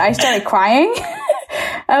say this, but I started crying.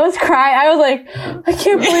 I was crying. I was like, I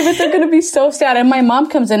can't believe it. They're going to be so sad. And my mom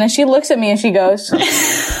comes in and she looks at me and she goes,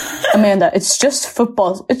 Amanda, it's just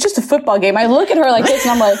football. It's just a football game. I look at her like this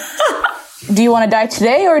and I'm like, do you want to die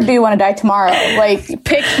today or do you want to die tomorrow? Like,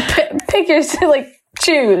 pick your, like,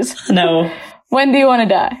 choose. No. When do you want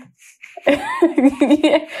to die?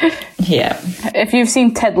 Yeah. If you've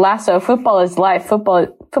seen Ted Lasso, football is life. Football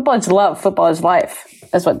is love. Football is life.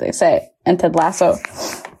 That's what they say in Ted Lasso.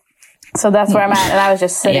 So that's where I'm at. And I was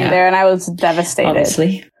just sitting there and I was devastated.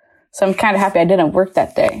 Honestly. So I'm kind of happy I didn't work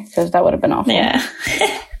that day because that would have been awful. Yeah.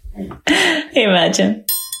 Imagine.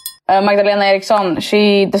 Magdalena Eriksson,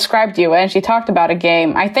 she described you and she talked about a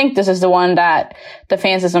game. I think this is the one that the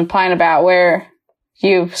fans is implying about where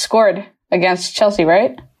you scored against Chelsea,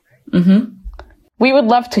 right? Mm-hmm. We would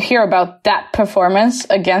love to hear about that performance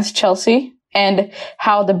against Chelsea and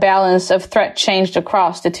how the balance of threat changed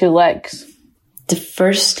across the two legs. The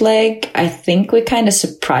first leg, I think we kind of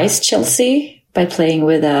surprised Chelsea by playing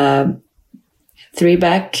with a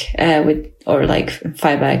 3-back, or like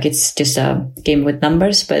 5-back. It's just a game with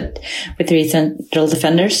numbers, but with 3 central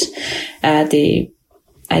defenders. I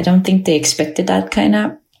don't think they expected that kind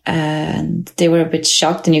of, and they were a bit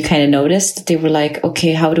shocked, and you kind of noticed. They were like,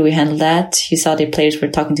 okay, how do we handle that? You saw the players were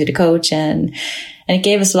talking to the coach, and it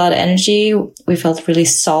gave us a lot of energy. We felt really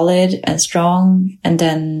solid and strong, and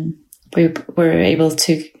then we were able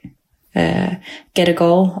to get a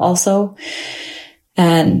goal also.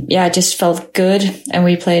 And yeah, it just felt good. And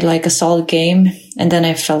we played like a solid game. And then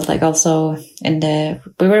I felt like also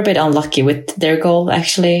we were a bit unlucky with their goal,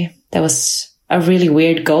 actually. That was a really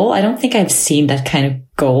weird goal. I don't think I've seen that kind of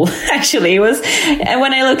goal, actually. And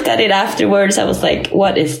when I looked at it afterwards, I was like,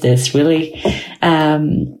 what is this really?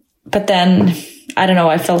 But then, I don't know,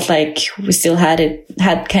 I felt like we still had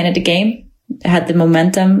kind of the game. Had the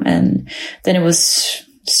momentum, and then it was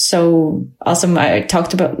so awesome. I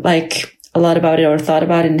talked about like a lot about it, or thought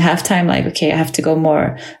about it in halftime, like, okay, I have to go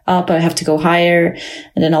more up, I have to go higher.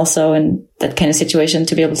 And then also in that kind of situation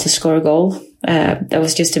to be able to score a goal, that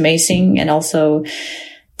was just amazing. And also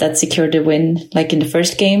that secured the win, like in the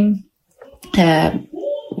first game,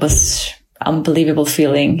 was unbelievable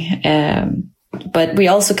feeling. But we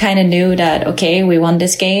also kind of knew that, okay, we won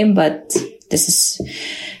this game, but this is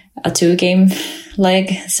a 2-game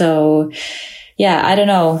leg. So yeah, I don't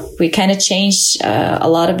know. We kind of changed a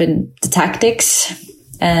lot of the tactics,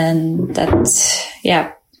 and that,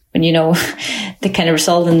 yeah, when you know the kind of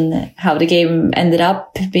result and how the game ended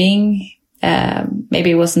up being,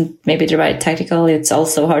 maybe it wasn't maybe the right tactical. It's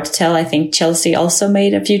also hard to tell. I think Chelsea also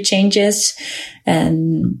made a few changes,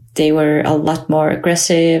 and they were a lot more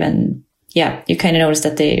aggressive, and yeah, you kind of noticed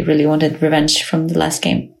that they really wanted revenge from the last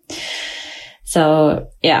game. So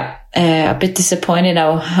yeah, a bit disappointed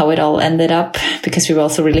how it all ended up, because we were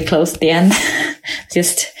also really close at the end.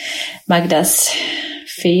 Just Magda's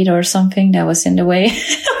feet or something that was in the way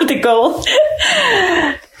of the goal.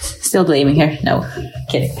 Still blaming her. No,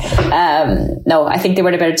 kidding. No, I think they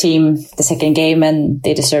were the better team the second game, and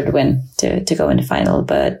they deserved to win to go in the final.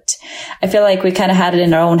 But I feel like we kind of had it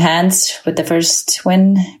in our own hands with the first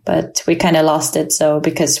win, but we kind of lost it. So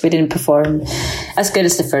because we didn't perform as good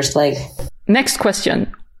as the first leg. Next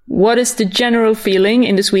question. What is the general feeling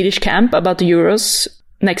in the Swedish camp about the Euros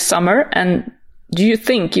next summer? And do you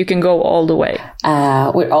think you can go all the way?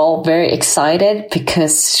 We're all very excited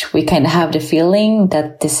because we kind of have the feeling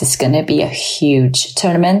that this is going to be a huge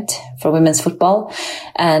tournament for women's football.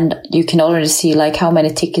 And you can already see like how many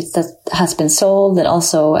tickets that has been sold. And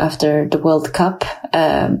also after the World Cup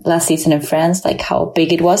last season in France, like how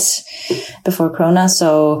big it was before Corona.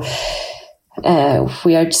 So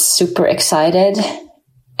we are just super excited.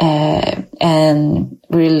 And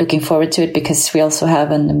really looking forward to it because we also have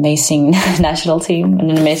an amazing national team and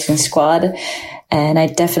an amazing squad. And I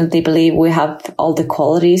definitely believe we have all the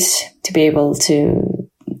qualities to be able to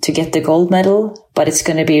get the gold medal, but it's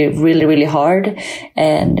going to be really, really hard.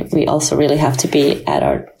 And we also really have to be at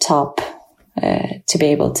our top to be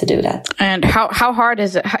able to do that. And how hard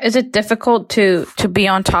is it? Is it difficult to be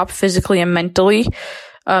on top physically and mentally?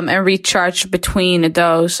 And recharge between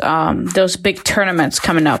those big tournaments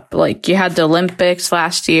coming up. Like you had the Olympics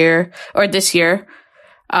last year or this year.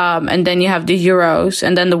 And then you have the Euros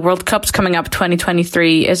and then the World Cup's coming up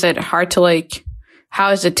 2023. Is it hard to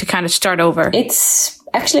how is it to kind of start over? It's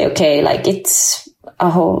actually okay. Like it's a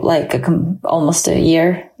whole, almost a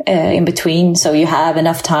year in between. So you have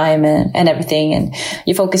enough time and everything, and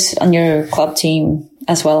you focus on your club team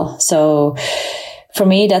as well. So for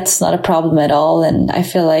me, that's not a problem at all. And I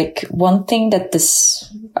feel like one thing that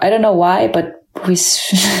I don't know why, but we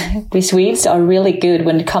Swedes are really good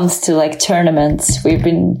when it comes to like tournaments. We've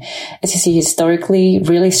been, as you see, historically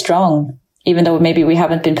really strong, even though maybe we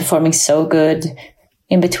haven't been performing so good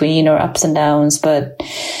in between or ups and downs. But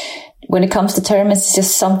when it comes to tournaments, it's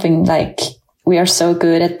just something like we are so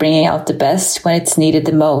good at bringing out the best when it's needed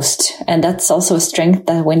the most. And that's also a strength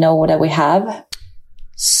that we know that we have.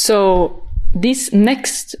 So these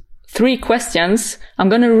next 3 questions, I'm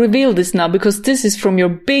going to reveal this now because this is from your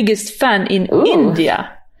biggest fan in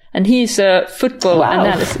India. And he's a football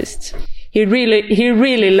analyst. He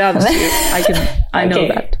really loves you. I know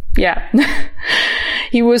that. Yeah.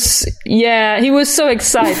 He was so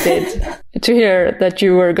excited to hear that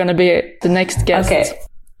you were going to be the next guest.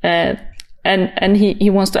 Okay. And he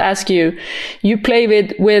wants to ask you play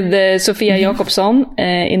with Sofia Jakobsson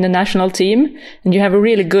in the national team, and you have a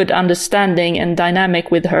really good understanding and dynamic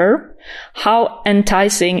with her. How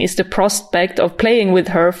enticing is the prospect of playing with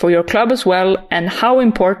her for your club as well, and how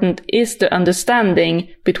important is the understanding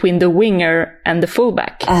between the winger and the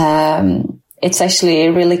fullback? It's actually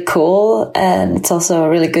really cool, and it's also a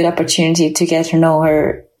really good opportunity to get to know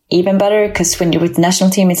her even better, because when you're with the national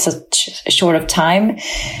team, it's such a short of time.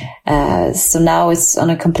 So now it's on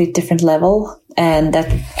a complete different level, and that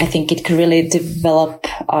I think it could really develop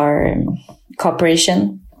our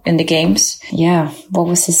cooperation in the games. Yeah. What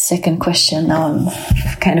was his second question? Now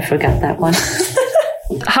I kind of forgot that one.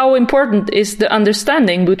 How important is the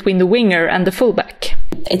understanding between the winger and the fullback?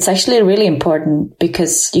 It's actually really important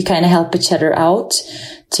because you kind of help each other out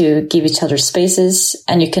to give each other spaces,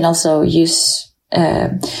 and you can also use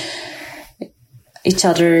each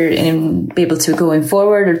other and be able to go in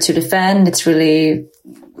forward or to defend. It's really,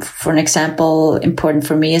 for an example, important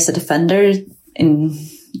for me as a defender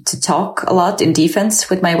to talk a lot in defense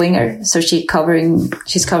with my winger. So she's covering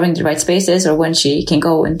the right spaces, or when she can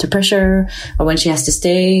go into pressure, or when she has to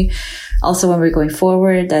stay. Also, when we're going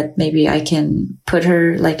forward, that maybe I can put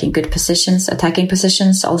her like in good positions, attacking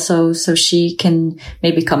positions also, so she can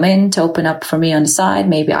maybe come in to open up for me on the side.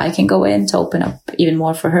 Maybe I can go in to open up even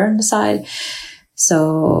more for her on the side.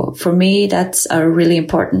 So for me, that's a really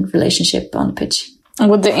important relationship on the pitch.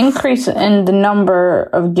 With the increase in the number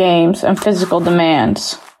of games and physical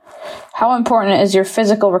demands, how important is your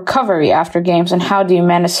physical recovery after games, and how do you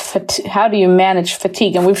manage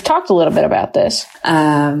fatigue? And we've talked a little bit about this.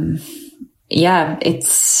 Yeah,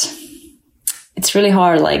 it's really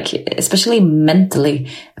hard, like, especially mentally.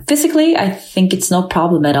 Physically, I think it's no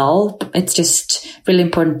problem at all. It's just really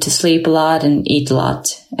important to sleep a lot and eat a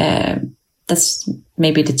lot. That's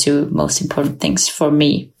maybe the 2 most important things for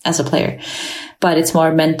me as a player. But it's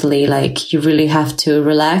more mentally, like, you really have to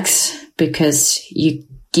relax because you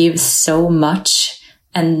give so much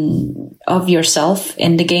and of yourself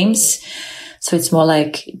in the games. So it's more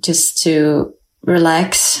like just to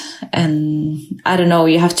relax, and I don't know,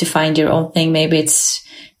 you have to find your own thing. Maybe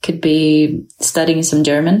could be studying some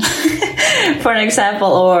German for an example,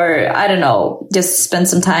 or I don't know, just spend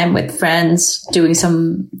some time with friends doing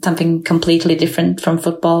something completely different from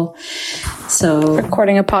football. So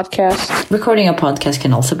recording a podcast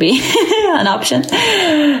can also be an option.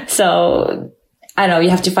 So I don't know, you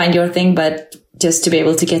have to find your thing, but just to be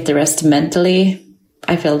able to get the rest mentally,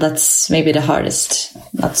 I feel that's maybe the hardest,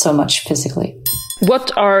 not so much physically.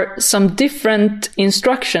 What are some different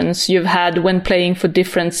instructions you've had when playing for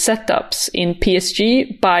different setups in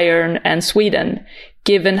PSG, Bayern and Sweden,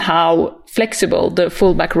 given how flexible the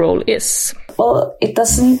fullback role is? Well, it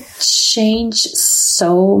doesn't change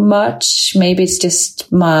so much. Maybe it's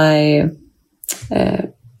just my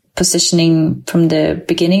positioning from the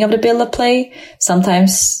beginning of the build-up play.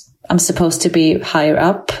 Sometimes I'm supposed to be higher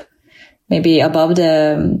up, maybe above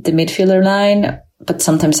the midfielder line, but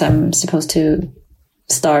sometimes I'm supposed to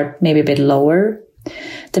start maybe a bit lower,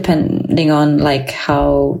 depending on like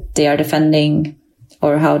how they are defending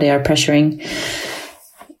or how they are pressuring.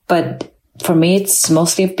 But for me, it's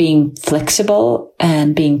mostly being flexible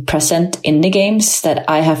and being present in the games that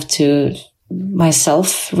I have to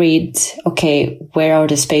myself read, okay, where are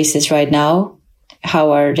the spaces right now?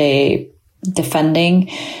 How are they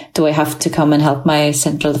defending? Do I have to come and help my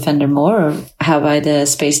central defender more, or have I the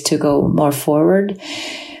space to go more forward?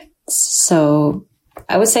 So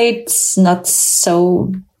I would say it's not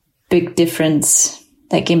so big difference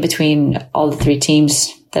like in between all the three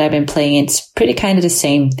teams that I've been playing. It's pretty kind of the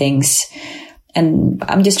same things. And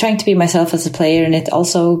I'm just trying to be myself as a player, and it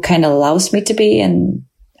also kind of allows me to be. And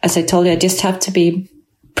as I told you, I just have to be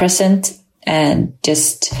present and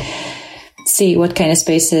just see what kind of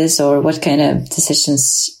spaces or what kind of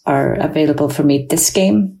decisions are available for me this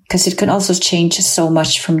game. Because it can also change so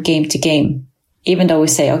much from game to game. Even though we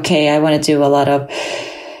say, okay, I want to do a lot of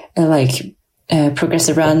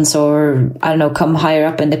progressive runs, or I don't know, come higher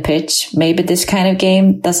up in the pitch. Maybe this kind of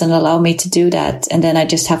game doesn't allow me to do that. And then I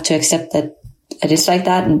just have to accept that it is like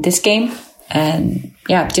that in this game. And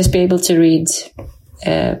yeah, just be able to read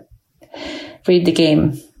the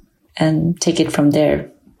game and take it from there.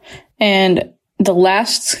 And the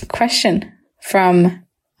last question from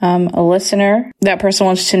a listener. That person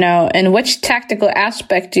wants to know, in which tactical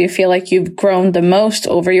aspect do you feel like you've grown the most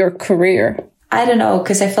over your career? I don't know,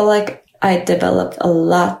 because I feel like I developed a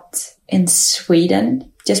lot in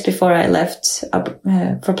Sweden just before I left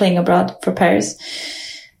for playing abroad for Paris.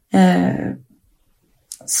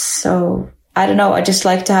 So I don't know. I just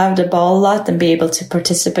like to have the ball a lot and be able to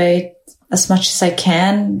participate as much as I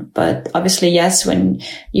can. But obviously, yes, when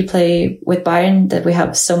you play with Bayern, that we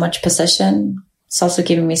have so much possession, it's also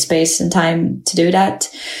giving me space and time to do that.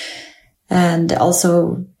 And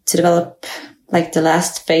also to develop like the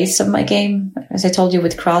last phase of my game, as I told you,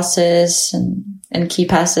 with crosses and key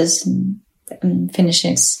passes and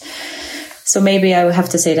finishes. So maybe I would have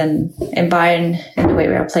to say then in Bayern, in the way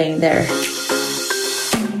we are playing there.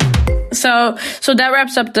 So that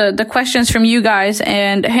wraps up the questions from you guys.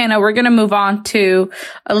 And Hanna, we're going to move on to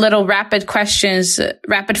a little rapid questions,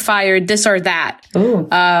 rapid fire, this or that. Ooh.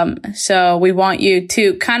 So we want you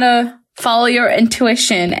to kind of follow your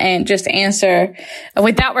intuition and just answer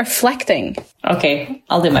without reflecting. Okay,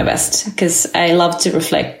 I'll do my best because I love to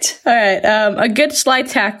reflect. All right. A good slide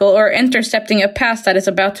tackle or intercepting a pass that is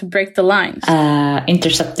about to break the lines?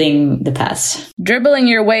 Intercepting the pass. Dribbling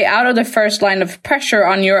your way out of the first line of pressure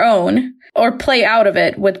on your own, or play out of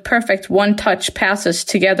it with perfect one-touch passes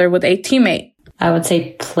together with a teammate? I would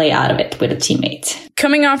say play out of it with a teammate.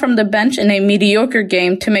 Coming on from the bench in a mediocre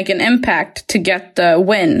game to make an impact to get the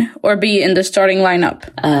win, or be in the starting lineup?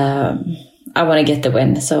 I want to get the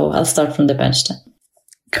win, so I'll start from the bench then.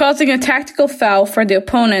 Causing a tactical foul for the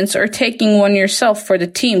opponents, or taking one yourself for the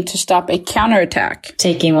team to stop a counterattack?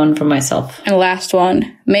 Taking one for myself. And last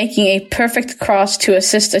one, making a perfect cross to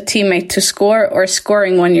assist a teammate to score, or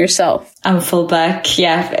scoring one yourself? I'm fullback.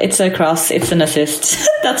 Yeah, it's a cross. It's an assist.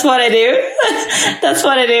 That's what I do. That's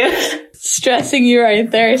what I do. Stressing you right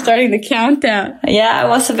there, starting the countdown. Yeah, I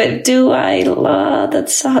was a bit,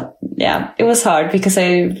 that's hard. Yeah, it was hard because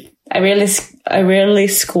I rarely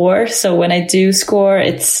score. So when I do score,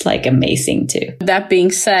 it's like amazing too. That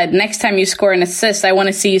being said, next time you score an assist, I want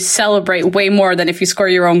to see you celebrate way more than if you score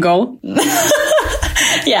your own goal.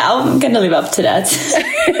 Yeah, I'm going to live up to that.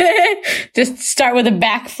 Just start with the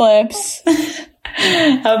backflips.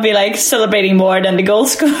 I'll be like celebrating more than the goal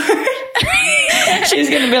scorer. She's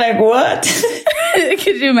going to be like, what?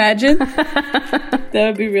 Could you imagine? That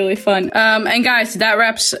would be really fun. And guys, that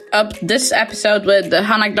wraps up this episode with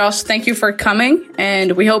Hanna Glas. Thank you for coming,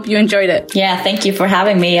 and we hope you enjoyed it. Yeah, thank you for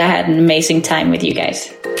having me. I had an amazing time with you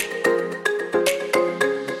guys.